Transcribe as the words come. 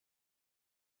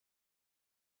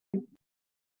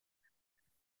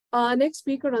Our next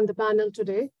speaker on the panel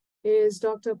today is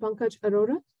Dr. Pankaj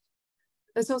Arora,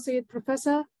 Associate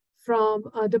Professor from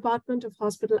Department of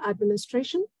Hospital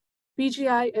Administration,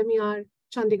 PGI MER,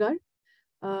 Chandigarh.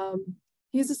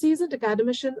 He's a seasoned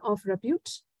academician of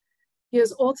repute. He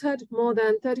has authored more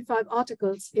than 35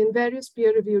 articles in various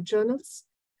peer-reviewed journals,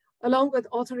 along with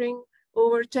authoring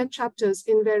over 10 chapters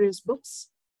in various books.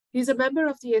 He's a member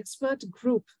of the expert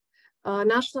group,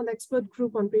 National Expert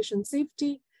Group on Patient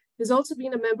Safety. He's also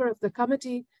been a member of the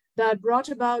committee that brought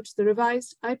about the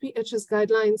revised IPHS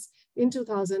guidelines in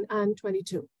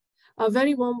 2022. A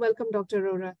very warm welcome, Dr.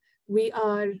 Arora. We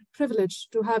are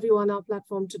privileged to have you on our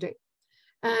platform today.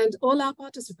 And all our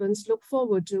participants look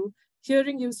forward to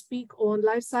hearing you speak on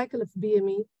life cycle of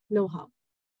BME know-how.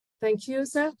 Thank you,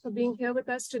 sir, for being here with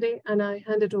us today, and I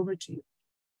hand it over to you.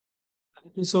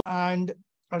 Thank you. And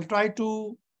I'll try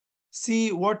to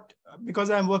see because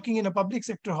I'm working in a public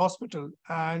sector hospital,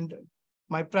 and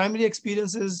my primary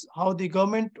experience is how the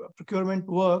government procurement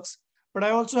works, but I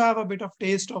also have a bit of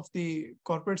taste of the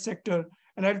corporate sector,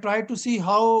 and I'll try to see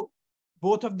how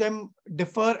both of them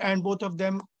differ and both of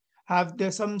them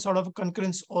there's some sort of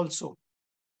concurrence also.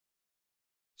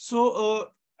 So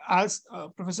as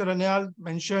Professor Anil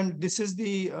mentioned, this is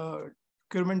the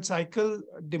procurement cycle,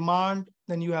 demand,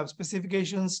 then you have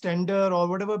specifications, tender, or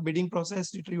whatever bidding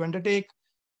process you undertake,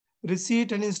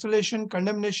 receipt and installation,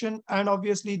 condemnation, and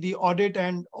obviously the audit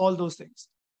and all those things.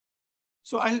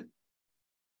 So I'll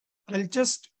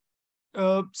just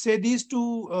say these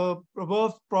two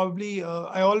proverbs. Probably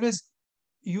I always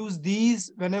use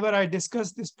these whenever I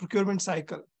discuss this procurement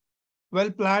cycle.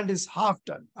 Well planned is half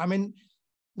done. I mean,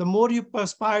 the more you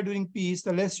perspire during peace,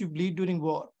 the less you bleed during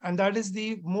war. And that is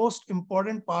the most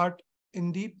important part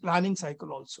in the planning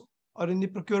cycle also, or in the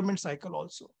procurement cycle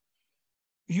also.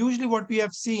 Usually what we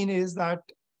have seen is that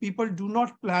people do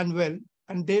not plan well,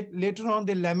 and later on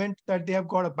they lament that they have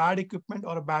got a bad equipment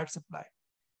or a bad supply.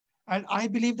 And I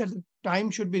believe that the time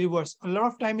should be reversed. A lot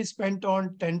of time is spent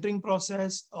on tendering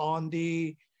process, on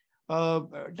the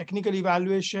technical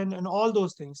evaluation and all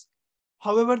those things.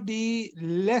 However, the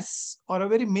less or a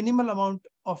very minimal amount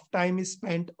of time is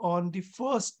spent on the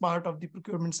first part of the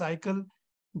procurement cycle,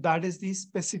 that is the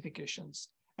specifications.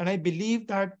 And I believe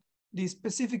that the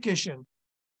specification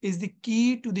is the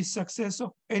key to the success of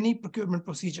any procurement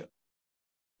procedure.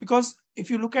 Because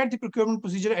if you look at the procurement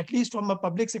procedure, at least from a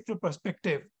public sector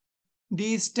perspective,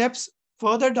 the steps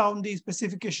further down the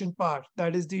specification part,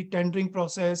 that is the tendering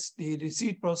process, the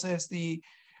receipt process, the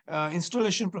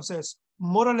installation process,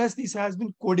 more or less this has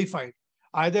been codified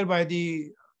either by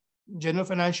the general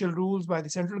financial rules by the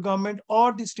central government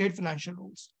or the state financial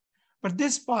rules. But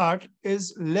this part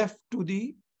is left to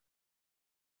the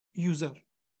user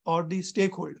or the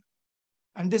stakeholder.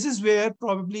 And this is where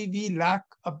probably we lack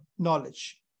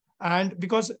knowledge. And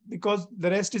because the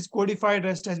rest is codified,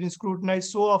 rest has been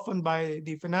scrutinized so often by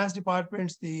the finance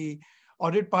departments, the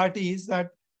audit parties, that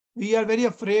we are very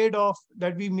afraid of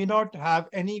that we may not have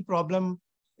any problem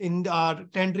in our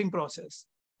tendering process.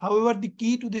 However, the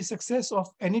key to the success of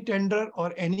any tender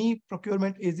or any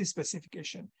procurement is the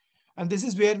specification. And this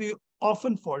is where we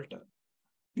often falter.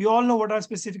 We all know what our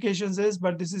specifications is,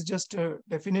 but this is just a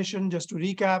definition, just to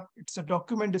recap. It's a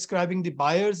document describing the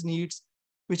buyer's needs,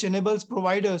 which enables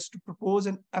providers to propose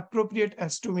an appropriate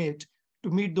estimate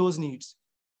to meet those needs.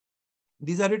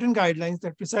 These are written guidelines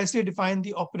that precisely define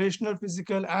the operational,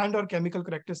 physical, and or chemical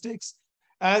characteristics,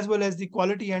 as well as the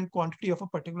quality and quantity of a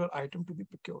particular item to be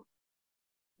procured.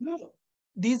 Now,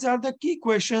 these are the key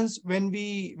questions when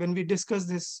we discuss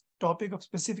this topic of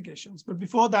specifications. But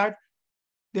before that,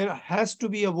 there has to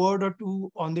be a word or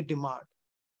two on the demand.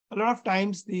 A lot of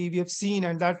times we have seen,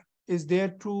 and that is there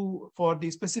true for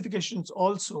the specifications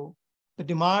also, the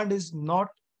demand is not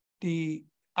the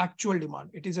actual demand.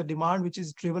 It is a demand which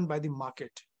is driven by the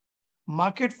market.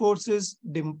 Market forces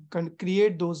can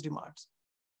create those demands.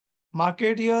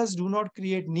 Marketeers do not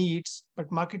create needs, but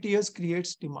marketeers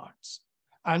create demands.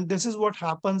 And this is what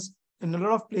happens in a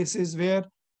lot of places where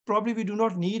probably we do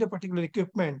not need a particular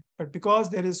equipment, but because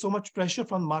there is so much pressure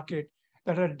from the market,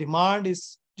 that a demand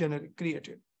is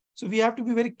created. So we have to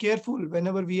be very careful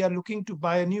whenever we are looking to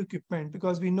buy a new equipment,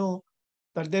 because we know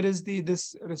that there is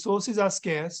this resources are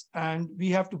scarce, and we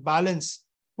have to balance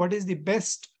what is the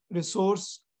best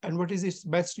resource and what is its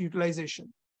best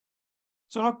utilization.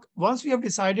 So now, once we have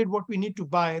decided what we need to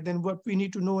buy, then what we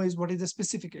need to know is what is the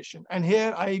specification. And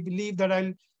here I believe that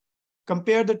I'll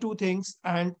compare the two things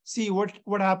and see what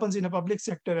happens in a public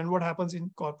sector and what happens in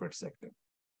corporate sector.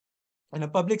 In a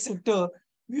public sector,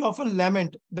 we often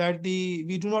lament that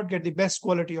we do not get the best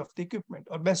quality of the equipment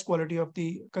or best quality of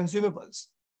the consumables.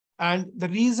 And the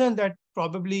reason that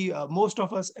probably most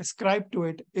of us ascribe to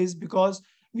it is because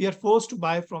we are forced to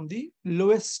buy from the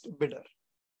lowest bidder.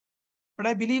 But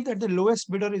I believe that the lowest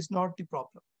bidder is not the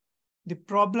problem. The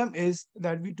problem is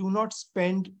that we do not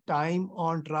spend time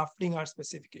on drafting our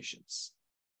specifications.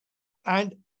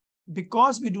 And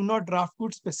because we do not draft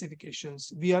good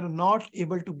specifications, we are not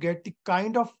able to get the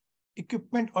kind of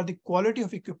equipment or the quality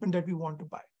of equipment that we want to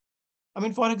buy. I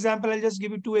mean, for example, I'll just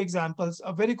give you two examples.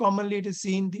 Very commonly it is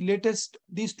seen the latest,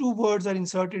 these two words are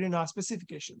inserted in our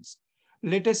specifications: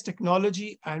 latest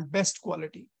technology and best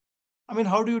quality. I mean,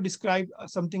 how do you describe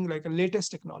something like a latest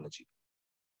technology?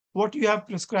 What you have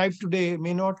prescribed today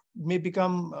may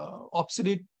become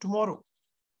obsolete tomorrow.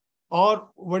 Or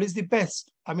what is the best?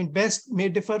 I mean, best may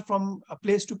differ from a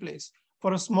place to place.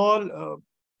 For a small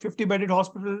 50-bedded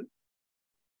hospital,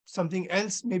 something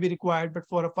else may be required, but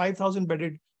for a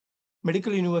 5,000-bedded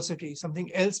medical university,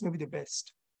 something else may be the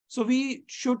best. So we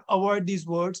should avoid these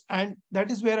words. And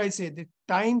that is where I say the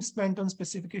time spent on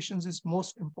specifications is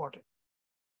most important.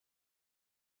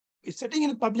 Sitting in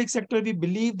the public sector, we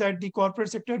believe that the corporate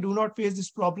sector do not face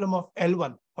this problem of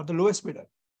L1 or the lowest bidder.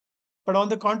 But on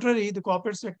the contrary, the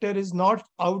corporate sector is not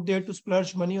out there to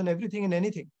splurge money on everything and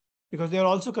anything, because they are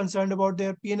also concerned about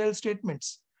their P&L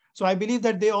statements. So I believe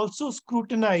that they also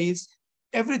scrutinize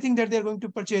everything that they're going to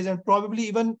purchase, and probably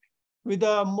even with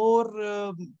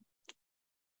a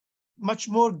much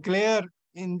more glare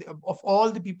of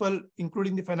all the people,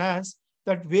 including the finance,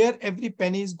 that where every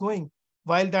penny is going.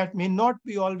 While that may not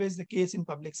be always the case in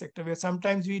public sector, where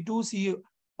sometimes we do see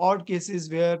odd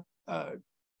cases where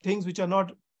things which are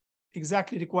not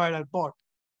exactly required are bought.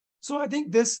 So I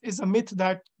think this is a myth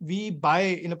that we buy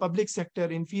in a public sector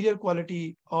inferior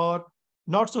quality or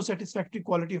not so satisfactory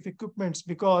quality of equipments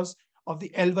because of the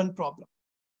L1 problem.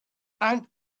 And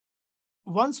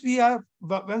once we are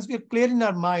clear in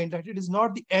our mind that it is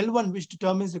not the L1 which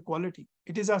determines the quality,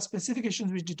 it is our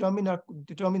specifications which determine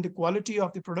the quality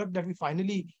of the product that we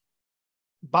finally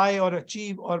buy or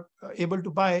achieve or able to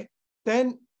buy,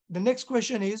 then the next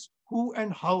question is who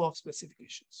and how of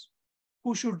specifications.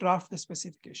 Who should draft the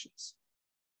specifications?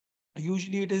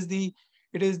 Usually it is the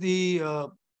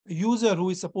user who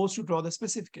is supposed to draw the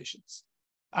specifications,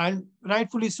 and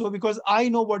rightfully so, because I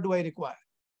know what do I require.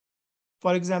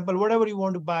 For example, whatever you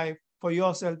want to buy for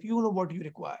yourself, you know what you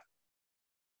require.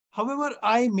 However,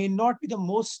 I may not be the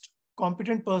most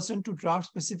competent person to draft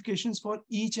specifications for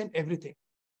each and everything.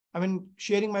 I mean,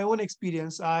 sharing my own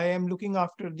experience, I am looking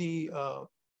after the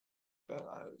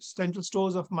central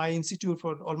stores of my institute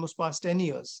for almost past 10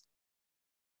 years.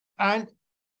 And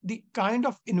the kind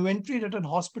of inventory that an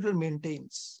hospital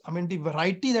maintains, I mean, the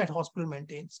variety that hospital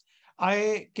maintains,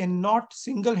 I cannot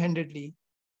single-handedly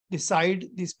decide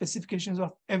the specifications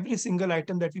of every single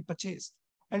item that we purchase.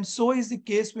 And so is the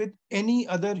case with any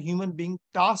other human being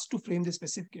tasked to frame the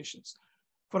specifications.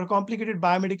 For a complicated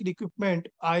biomedical equipment,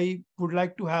 I would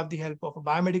like to have the help of a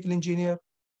biomedical engineer,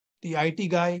 the IT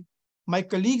guy, my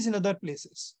colleagues in other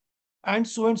places, and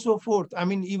so forth. I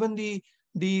mean, even the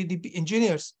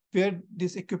engineers where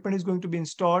this equipment is going to be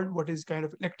installed, what is kind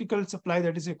of electrical supply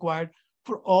that is required.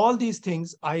 For all these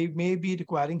things, I may be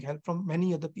requiring help from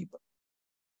many other people.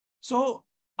 So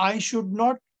I should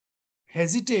not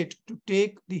hesitate to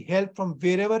take the help from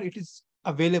wherever it is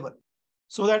available,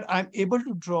 so that I'm able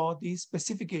to draw these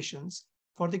specifications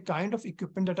for the kind of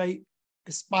equipment that I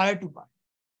aspire to buy.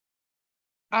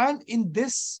 And in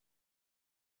this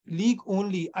league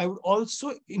only, I would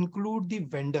also include the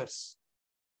vendors.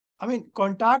 I mean,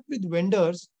 contact with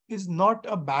vendors is not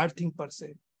a bad thing per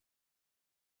se.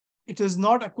 It is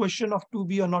not a question of to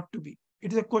be or not to be.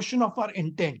 It is a question of our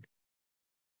intent.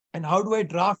 And how do I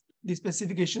draft the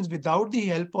specifications without the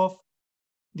help of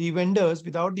the vendors,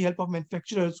 without the help of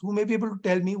manufacturers who may be able to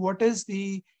tell me what is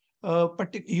the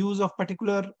use of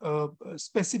particular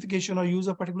specification or use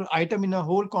of particular item in a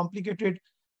whole complicated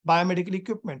biomedical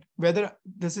equipment, whether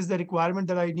this is the requirement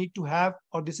that I need to have,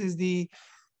 or this is the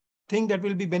thing that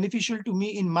will be beneficial to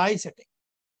me in my setting.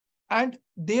 And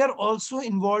they are also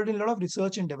involved in a lot of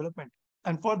research and development.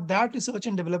 And for that research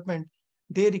and development,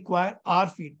 they require our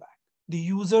feedback, the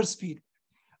user's feedback.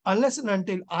 Unless and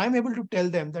until I'm able to tell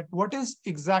them that what is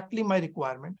exactly my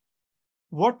requirement,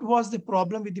 what was the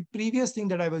problem with the previous thing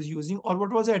that I was using, or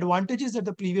what was the advantages that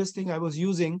the previous thing I was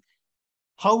using,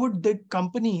 how would the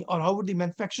company or how would the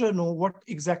manufacturer know what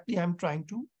exactly I'm trying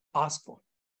to ask for?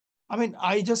 I mean,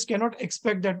 I just cannot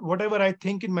expect that whatever I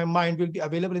think in my mind will be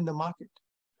available in the market.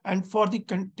 And for the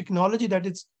technology that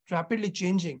is rapidly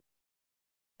changing,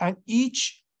 and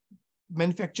each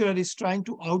manufacturer is trying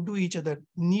to outdo each other,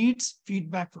 needs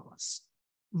feedback from us.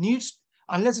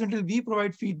 Unless and until we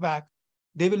provide feedback,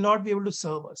 they will not be able to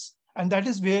serve us. And that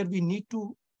is where we need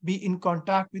to be in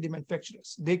contact with the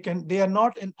manufacturers. They are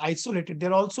not isolated.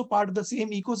 They're also part of the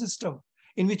same ecosystem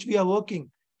in which we are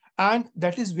working. And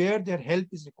that is where their help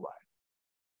is required.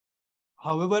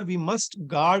 However, we must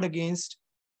guard against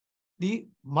the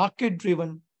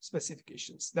market-driven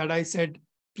specifications that I said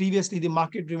previously, the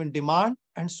market-driven demand,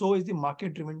 and so is the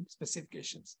market-driven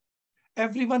specifications.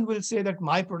 Everyone will say that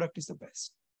my product is the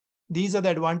best. These are the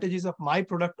advantages of my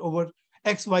product over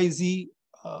XYZ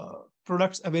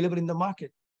products available in the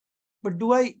market. But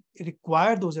do I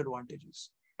require those advantages?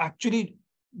 Actually,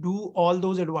 do all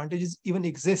those advantages even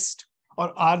exist?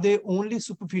 Or are they only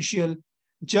superficial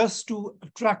just to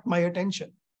attract my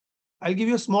attention? I'll give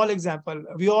you a small example.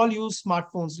 We all use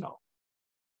smartphones now.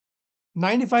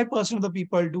 95% of the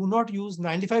people do not use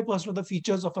 95% of the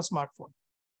features of a smartphone,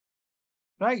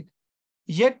 right?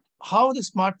 Yet, how the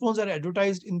smartphones are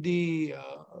advertised in the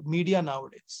media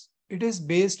nowadays, it is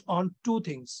based on two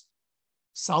things: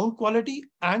 sound quality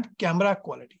and camera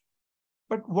quality.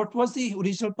 But what was the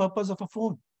original purpose of a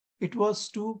phone? It was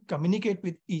to communicate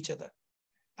with each other.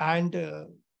 And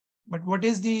but what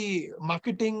is the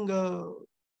marketing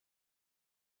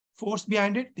force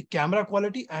behind it? The camera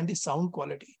quality and the sound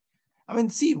quality. I mean,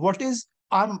 see, what is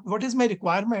my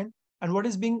requirement and what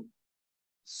is being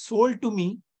sold to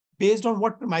me based on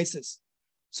what premises.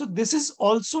 So this is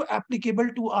also applicable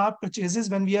to our purchases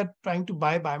when we are trying to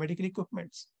buy biomedical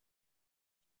equipments.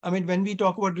 I mean, when we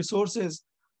talk about resources,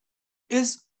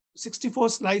 is 64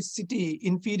 slice CT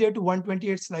inferior to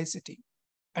 128 slice CT?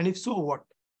 And if so, what?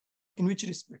 In which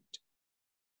respect?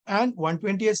 And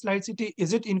 128 slice CT,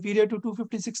 is it inferior to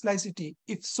 256 slice CT?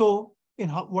 If so, in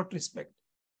what respect?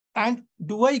 And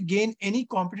do I gain any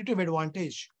competitive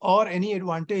advantage or any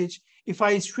advantage if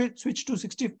I switch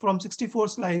to from 64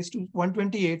 slice to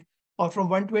 128 or from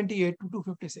 128 to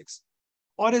 256?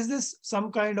 Or is this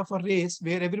some kind of a race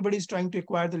where everybody is trying to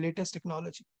acquire the latest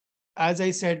technology? As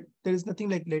I said, there is nothing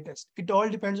like latest. It all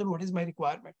depends on what is my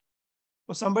requirement.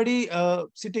 For somebody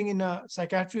sitting in a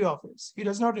psychiatry office, he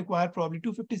does not require probably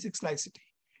 256 slice CT.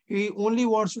 He only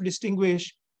wants to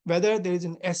distinguish whether there is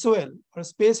an SOL or a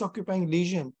space occupying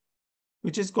lesion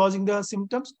which is causing the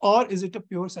symptoms, or is it a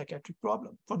pure psychiatric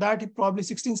problem? For that, probably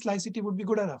 16 slice CT would be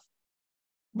good enough.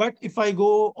 But if I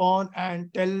go on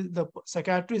and tell the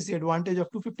psychiatrist the advantage of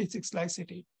 256 slice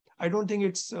CT, I don't think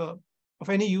it's of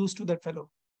any use to that fellow.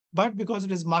 But because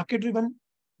it is market driven,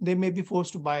 they may be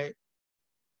forced to buy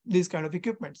these kind of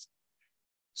equipments.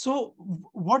 So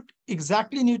what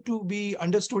exactly need to be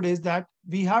understood is that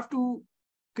we have to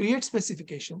create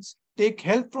specifications, take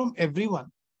help from everyone,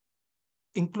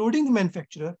 including the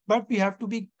manufacturer, but we have to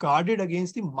be guarded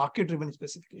against the market-driven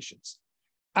specifications.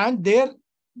 And there,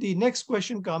 the next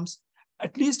question comes,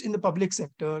 at least in the public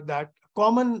sector, that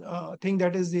common thing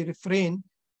that is the refrain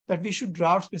that we should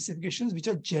draft specifications which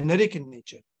are generic in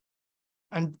nature.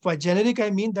 And by generic, I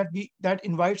mean that that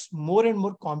invites more and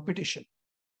more competition,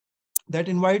 that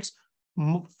invites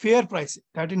fair pricing,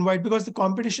 because the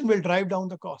competition will drive down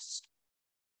the cost.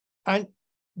 And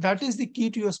that is the key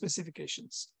to your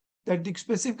specifications, that the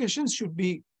specifications should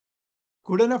be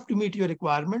good enough to meet your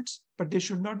requirements, but they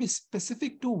should not be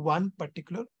specific to one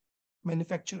particular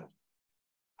manufacturer.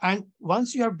 And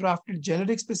once you have drafted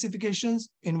generic specifications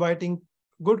inviting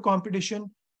good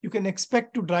competition, you can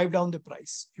expect to drive down the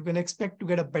price. You can expect to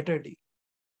get a better deal.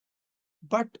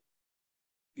 But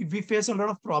we face a lot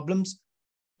of problems,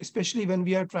 especially when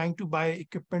we are trying to buy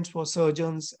equipments for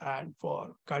surgeons and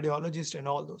for cardiologists and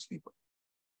all those people.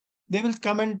 They will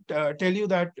come and tell you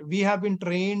that we have been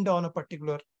trained on a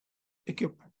particular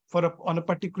equipment on a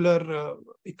particular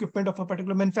equipment of a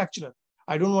particular manufacturer.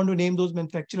 I don't want to name those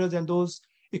manufacturers and those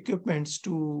equipments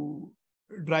to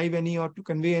drive any or to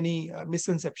convey any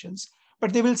misconceptions.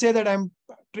 But they will say that I'm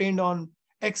trained on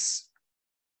X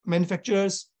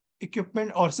manufacturer's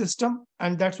equipment or system,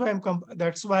 and that's why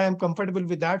I'm comfortable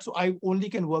with that. So I only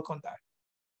can work on that.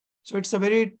 So it's a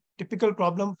very typical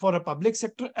problem for a public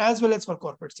sector as well as for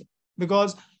corporate sector.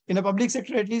 Because in a public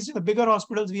sector, at least in the bigger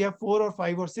hospitals, we have 4 or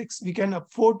 5 or 6. We can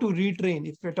afford to retrain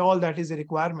if at all that is a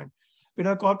requirement. In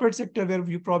a corporate sector where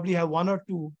you probably have 1 or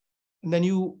 2, and then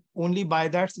you only buy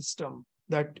that system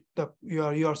that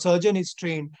your surgeon is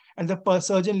trained, and the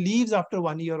surgeon leaves after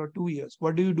 1 year or 2 years.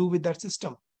 What do you do with that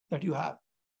system that you have?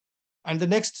 And the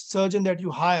next surgeon that you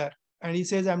hire, and he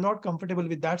says, I'm not comfortable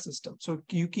with that system. So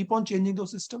you keep on changing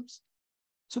those systems.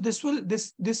 So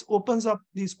this opens up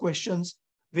these questions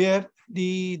where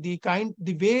the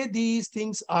way these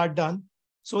things are done,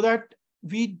 so that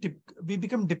we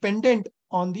become dependent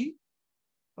on the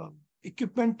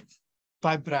equipment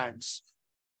by brands.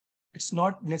 It's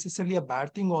not necessarily a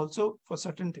bad thing also for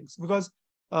certain things, because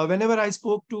Whenever I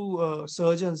spoke to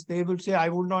surgeons, they would say, I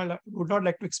would not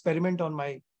like to experiment on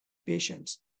my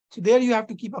patients. So there you have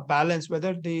to keep a balance,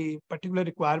 whether the particular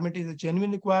requirement is a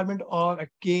genuine requirement or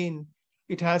again,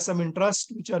 it has some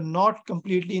interests which are not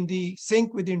completely in the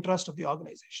sync with the interest of the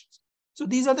organizations. So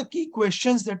these are the key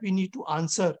questions that we need to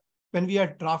answer when we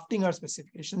are drafting our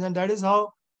specifications. And that is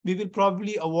how we will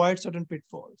probably avoid certain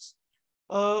pitfalls.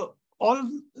 All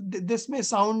this may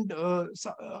sound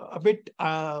a bit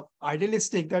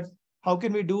idealistic, that how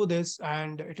can we do this?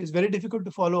 And it is very difficult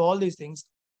to follow all these things.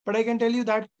 But I can tell you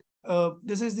that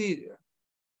this is the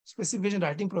specification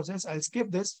writing process. I'll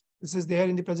skip this. This is there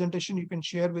in the presentation. You can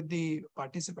share with the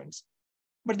participants.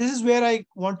 But this is where I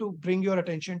want to bring your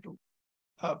attention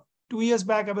to. 2 years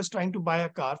back, I was trying to buy a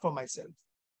car for myself.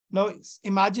 Now,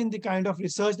 imagine the kind of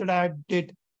research that I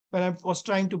did when I was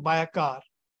trying to buy a car,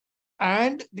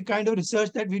 and the kind of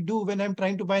research that we do when I'm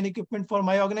trying to buy an equipment for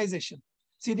my organization.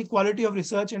 See the quality of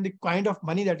research and the kind of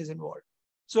money that is involved.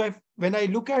 So when I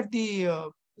look at the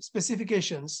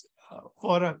specifications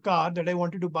for a car that I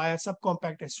wanted to buy, a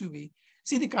subcompact SUV,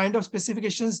 see the kind of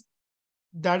specifications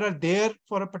that are there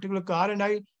for a particular car. And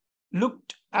I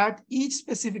looked at each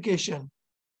specification,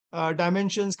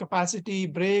 dimensions, capacity,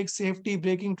 brakes, safety,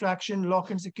 braking, traction, lock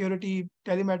and security,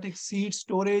 telematics, seat,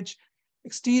 storage,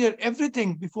 exterior,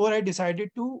 everything before I decided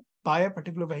to buy a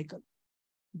particular vehicle.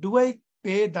 Do I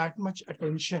pay that much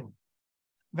attention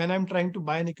when I'm trying to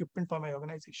buy an equipment for my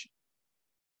organization?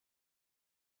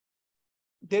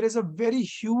 There is a very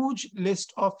huge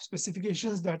list of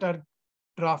specifications that are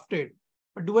drafted,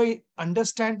 but do I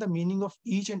understand the meaning of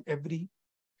each and every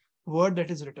word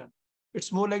that is written?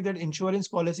 It's more like that insurance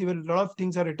policy where a lot of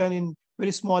things are written in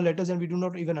very small letters and we do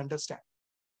not even understand.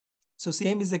 So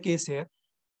same is the case here.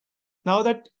 Now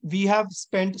that we have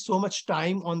spent so much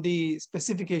time on the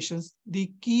specifications,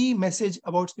 the key message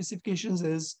about specifications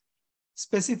is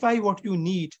specify what you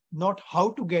need, not how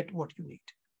to get what you need.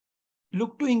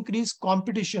 Look to increase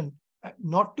competition,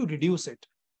 not to reduce it.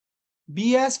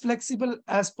 Be as flexible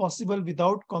as possible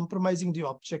without compromising the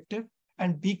objective,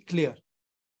 and be clear.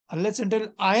 Unless until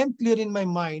I am clear in my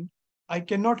mind, I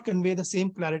cannot convey the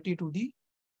same clarity to the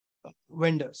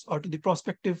vendors or to the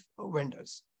prospective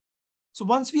vendors. So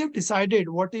once we have decided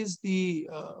what we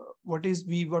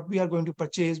are going to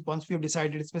purchase, once we have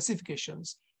decided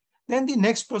specifications, then the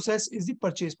next process is the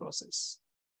purchase process.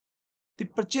 The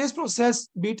purchase process,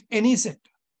 be it any sector,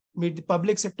 be it the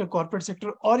public sector, corporate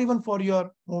sector, or even for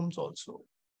your homes also.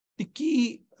 The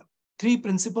key three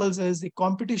principles is the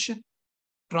competition,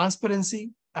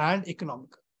 transparency, and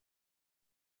economical.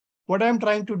 What I'm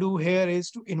trying to do here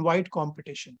is to invite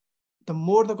competition. The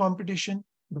more the competition,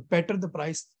 the better the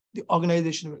price the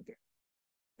organization will get.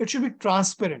 It should be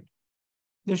transparent.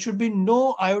 There should be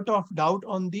no iota of doubt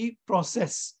on the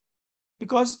process,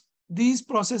 because these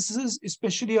processes,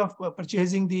 especially of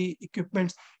purchasing the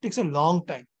equipment, takes a long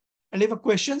time. And if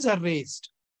questions are raised,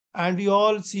 and we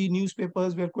all see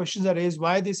newspapers where questions are raised,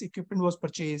 why this equipment was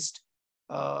purchased,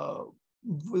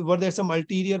 were there some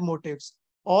ulterior motives?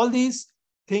 All these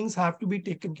things have to be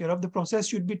taken care of. The process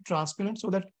should be transparent so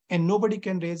that nobody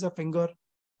can raise a finger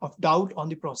of doubt on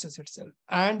the process itself.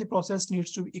 And the process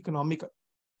needs to be economical.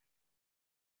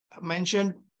 I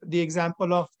mentioned the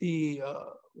example of the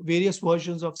various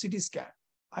versions of CT scan.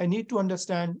 I need to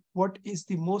understand what is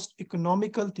the most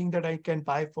economical thing that I can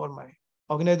buy for my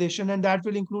organization. And that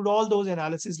will include all those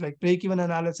analyses like break-even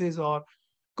analysis or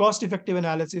cost-effective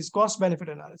analysis, cost-benefit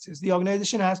analysis. The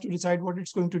organization has to decide what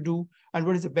it's going to do and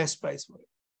what is the best price for it.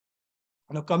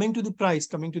 Now, coming to the price,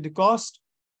 coming to the cost,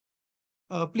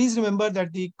 please remember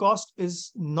that the cost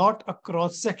is not a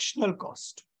cross-sectional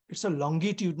cost. It's a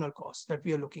longitudinal cost that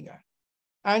we are looking at.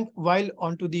 And while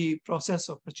onto the process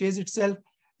of purchase itself,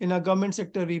 in a government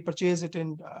sector, we purchase it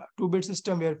in a two-bid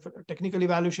system where technical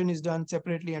evaluation is done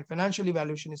separately and financial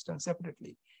evaluation is done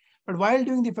separately. But while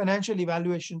doing the financial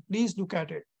evaluation, please look at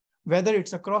it, whether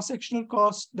it's a cross-sectional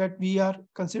cost that we are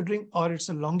considering or it's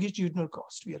a longitudinal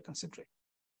cost we are considering.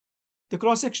 The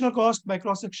cross-sectional cost, by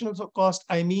cross-sectional cost,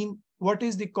 I mean, what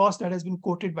is the cost that has been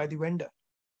quoted by the vendor?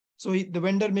 So the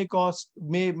vendor may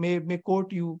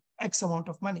quote you X amount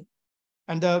of money.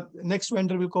 And the next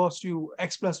vendor will cost you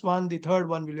X plus 1, the third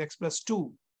one will be X plus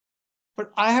 2.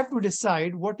 But I have to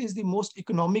decide what is the most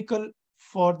economical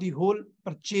for the whole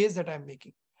purchase that I'm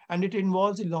making. And it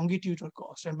involves the longitudinal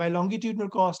cost. And by longitudinal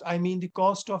cost, I mean the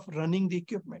cost of running the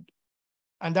equipment.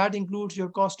 And that includes your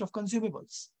cost of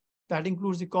consumables. That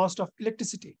includes the cost of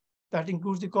electricity. That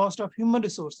includes the cost of human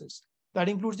resources. That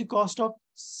includes the cost of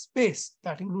space.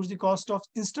 That includes the cost of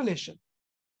installation.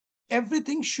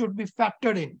 Everything should be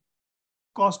factored in.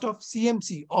 Cost of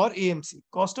CMC or AMC,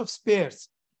 cost of spares,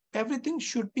 everything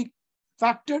should be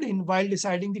factored in while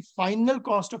deciding the final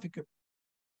cost of equipment.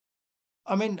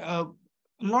 I mean, a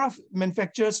lot of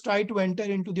manufacturers try to enter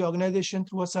into the organization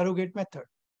through a surrogate method.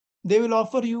 They will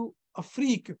offer you a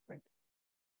free equipment,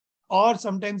 or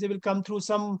sometimes they will come through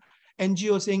some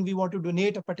NGO saying we want to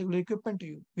donate a particular equipment to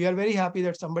you. We are very happy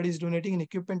that somebody is donating an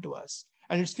equipment to us,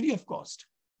 and it's free of cost.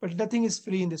 But nothing is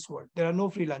free in this world. There are no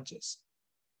free lunches.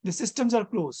 The systems are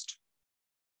closed.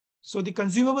 So the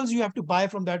consumables you have to buy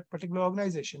from that particular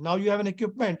organization. Now you have an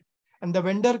equipment, and the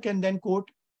vendor can then quote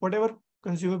whatever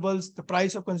consumables, the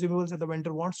price of consumables that the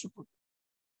vendor wants to put.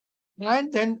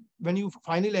 And then when you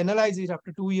finally analyze it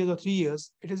after 2 years or 3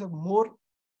 years, it is a more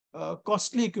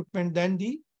costly equipment than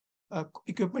the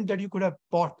equipment that you could have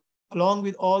bought along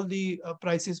with all the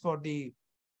prices for the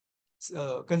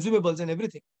consumables and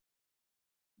everything.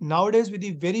 Nowadays, with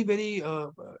the very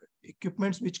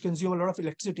equipments which consume a lot of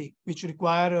electricity, which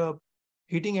require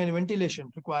heating and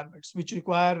ventilation requirements, which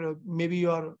require maybe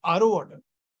your RO water,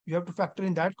 you have to factor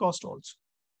in that cost also.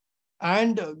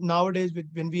 And nowadays,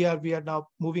 when we are now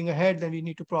moving ahead, then we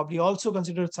need to probably also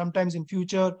consider sometimes in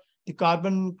future the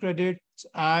carbon credits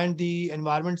and the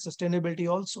environment sustainability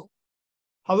also.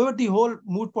 However, the whole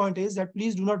moot point is that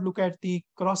please do not look at the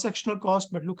cross-sectional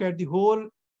cost, but look at the whole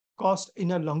cost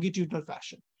in a longitudinal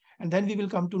fashion. And then we will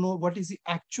come to know what is the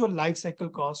actual life cycle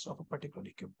cost of a particular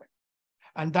equipment.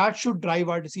 And that should drive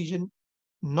our decision,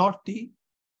 not the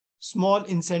small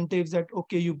incentives that,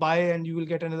 okay, you buy and you will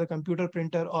get another computer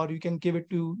printer, or you can give it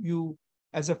to you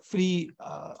as a free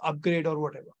upgrade or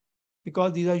whatever,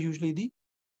 because these are usually the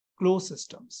closed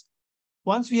systems.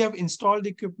 Once we have installed the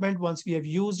equipment, once we have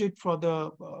used it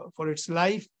for its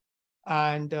life,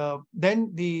 and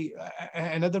then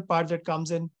another part that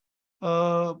comes in,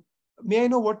 may I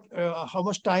know how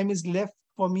much time is left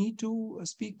for me to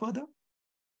speak further?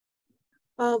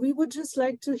 We would just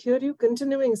like to hear you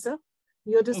continuing, sir.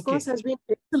 Your discourse has been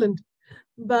excellent,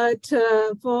 but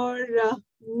for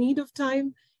need of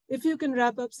time, if you can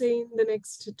wrap up, say, in the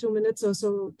next 2 minutes or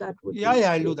so, that would be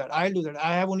I'll do that.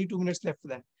 I have only 2 minutes left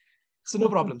then. So no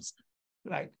problems.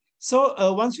 Right.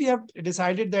 So once we have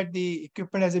decided that the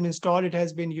equipment has been installed, it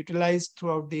has been utilized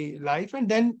throughout the life, and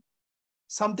then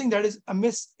something that is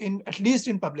amiss at least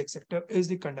in public sector is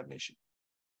the condemnation.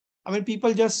 I mean,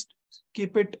 people just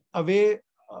keep it away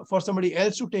for somebody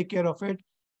else to take care of it.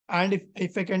 And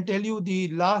if I can tell you, the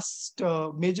last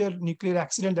major nuclear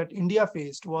accident that India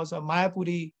faced was a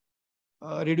Mayapuri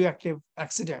radioactive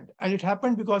accident. And it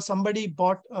happened because somebody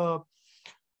bought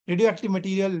radioactive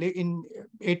material in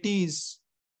 80s,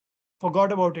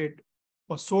 forgot about it,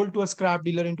 was sold to a scrap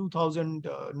dealer in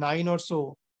 2009 or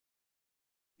so.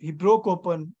 He broke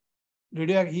open,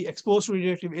 he exposed to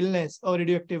radioactive illness or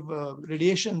radioactive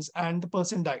radiations, and the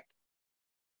person died.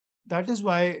 That is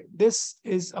why this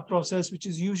is a process which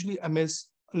is usually amiss.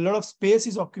 A lot of space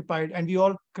is occupied, and we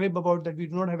all crib about that we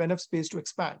do not have enough space to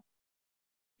expand.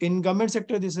 In government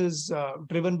sector, this is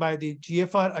driven by the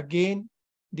GFR. Again,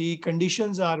 the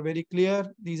conditions are very clear.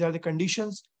 These are the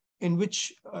conditions in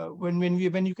which when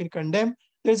you can condemn,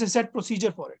 there is a set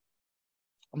procedure for it.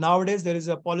 Nowadays, there is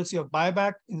a policy of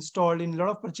buyback installed in a lot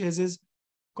of purchases,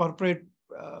 corporate,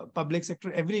 public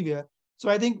sector, everywhere. So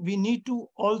I think we need to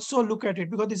also look at it,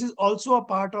 because this is also a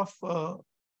part of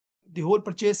the whole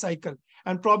purchase cycle.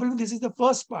 And probably this is the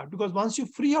first part, because once you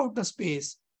free out the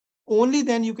space, only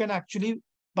then you can actually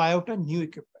buy out a new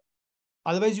equipment.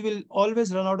 Otherwise, you will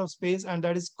always run out of space, and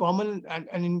that is common. And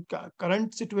in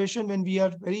current situation, when we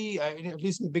are at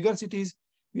least in bigger cities,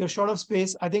 we are short of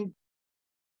space. I think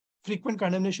frequent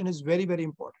condemnation is very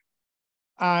important.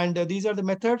 And these are the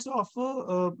methods of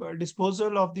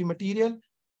disposal of the material.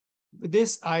 With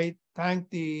this, I thank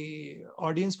the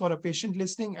audience for a patient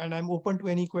listening, and I'm open to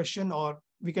any question, or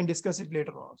we can discuss it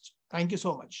later on. Thank you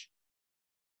so much.